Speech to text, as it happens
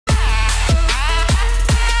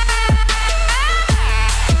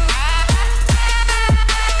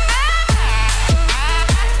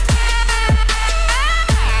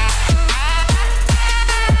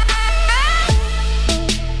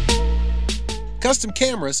Custom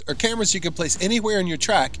cameras are cameras you can place anywhere in your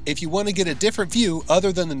track if you want to get a different view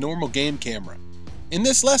other than the normal game camera. In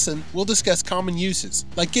this lesson, we'll discuss common uses,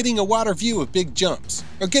 like getting a wider view of big jumps,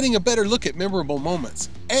 or getting a better look at memorable moments,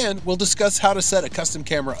 and we'll discuss how to set a custom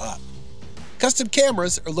camera up. Custom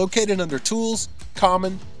cameras are located under Tools,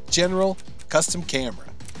 Common, General, Custom Camera.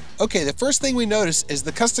 Okay, the first thing we notice is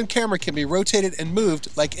the custom camera can be rotated and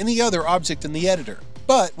moved like any other object in the editor,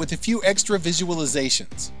 but with a few extra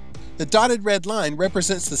visualizations. The dotted red line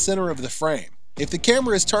represents the center of the frame. If the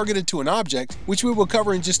camera is targeted to an object, which we will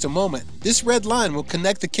cover in just a moment, this red line will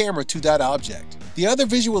connect the camera to that object. The other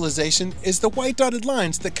visualization is the white dotted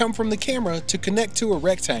lines that come from the camera to connect to a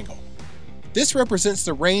rectangle. This represents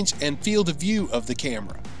the range and field of view of the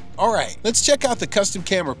camera. Alright, let's check out the custom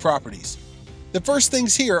camera properties. The first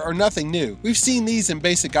things here are nothing new. We've seen these in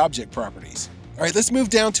basic object properties. Alright, let's move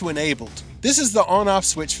down to enabled. This is the on-off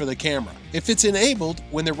switch for the camera. If it's enabled,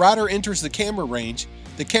 when the rider enters the camera range,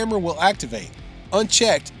 the camera will activate.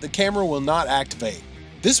 Unchecked, the camera will not activate.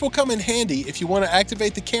 This will come in handy if you want to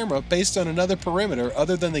activate the camera based on another parameter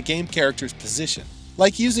other than the game character's position,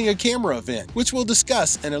 like using a camera event, which we'll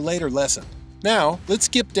discuss in a later lesson. Now, let's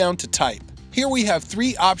skip down to type. Here we have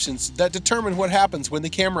three options that determine what happens when the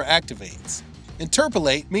camera activates.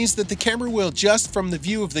 Interpolate means that the camera will adjust from the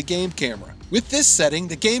view of the game camera. With this setting,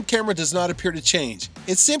 the game camera does not appear to change.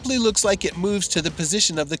 It simply looks like it moves to the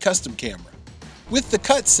position of the custom camera. With the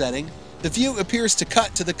cut setting, the view appears to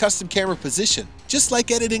cut to the custom camera position, just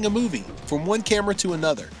like editing a movie, from one camera to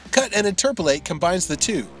another. Cut and interpolate combines the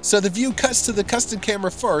two, so the view cuts to the custom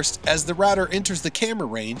camera first as the rider enters the camera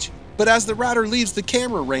range, but as the rider leaves the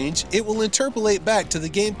camera range, it will interpolate back to the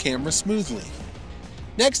game camera smoothly.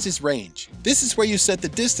 Next is range. This is where you set the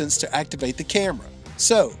distance to activate the camera.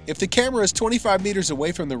 So, if the camera is 25 meters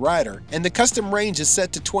away from the rider and the custom range is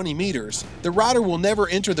set to 20 meters, the rider will never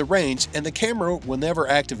enter the range and the camera will never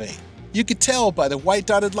activate. You can tell by the white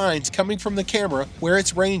dotted lines coming from the camera where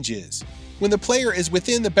its range is. When the player is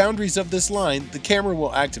within the boundaries of this line, the camera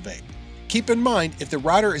will activate. Keep in mind, if the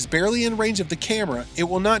rider is barely in range of the camera, it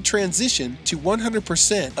will not transition to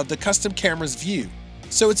 100% of the custom camera's view.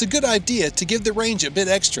 So it's a good idea to give the range a bit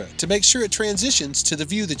extra to make sure it transitions to the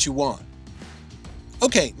view that you want.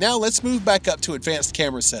 Okay, now let's move back up to advanced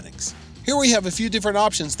camera settings. Here we have a few different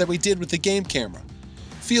options that we did with the game camera.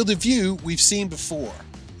 Field of view we've seen before.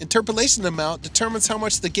 Interpolation amount determines how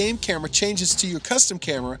much the game camera changes to your custom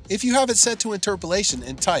camera if you have it set to interpolation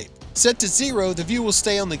and type. Set to 0, the view will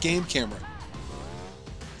stay on the game camera.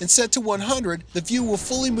 And set to 100, the view will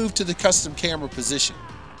fully move to the custom camera position.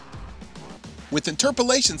 With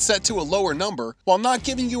interpolation set to a lower number, while not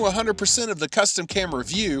giving you 100% of the custom camera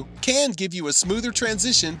view, can give you a smoother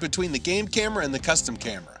transition between the game camera and the custom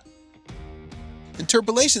camera.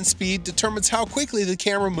 Interpolation speed determines how quickly the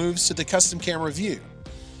camera moves to the custom camera view.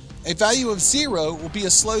 A value of 0 will be a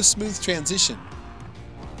slow, smooth transition,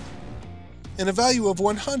 and a value of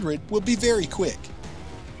 100 will be very quick.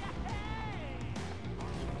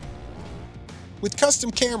 With custom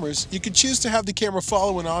cameras, you can choose to have the camera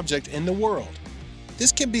follow an object in the world.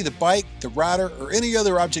 This can be the bike, the rider, or any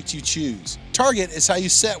other object you choose. Target is how you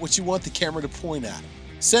set what you want the camera to point at.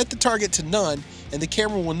 Set the target to none, and the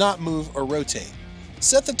camera will not move or rotate.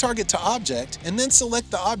 Set the target to object, and then select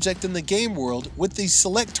the object in the game world with the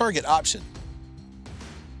Select Target option.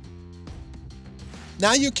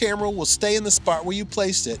 Now your camera will stay in the spot where you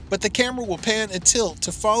placed it, but the camera will pan and tilt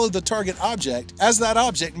to follow the target object as that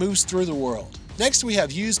object moves through the world. Next we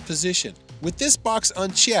have Use Position. With this box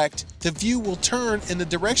unchecked, the view will turn in the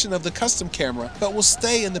direction of the custom camera but will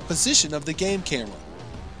stay in the position of the game camera.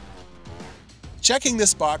 Checking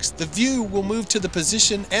this box, the view will move to the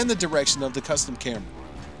position and the direction of the custom camera.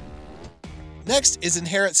 Next is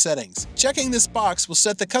Inherit Settings. Checking this box will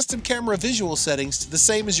set the custom camera visual settings to the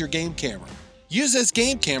same as your game camera. Use as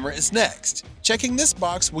game camera is next. Checking this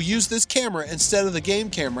box will use this camera instead of the game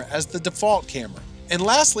camera as the default camera. And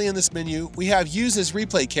lastly in this menu, we have Use as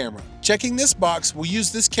Replay Camera. Checking this box will use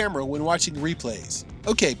this camera when watching replays.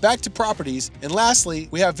 Okay, back to properties, and lastly,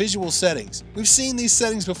 we have visual settings. We've seen these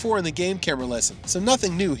settings before in the game camera lesson, so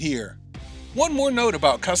nothing new here. One more note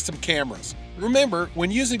about custom cameras. Remember, when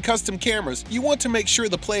using custom cameras, you want to make sure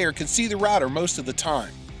the player can see the rider most of the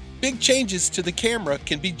time. Big changes to the camera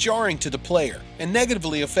can be jarring to the player and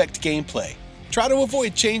negatively affect gameplay. Try to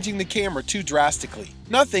avoid changing the camera too drastically.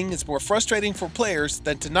 Nothing is more frustrating for players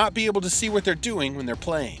than to not be able to see what they're doing when they're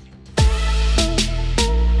playing.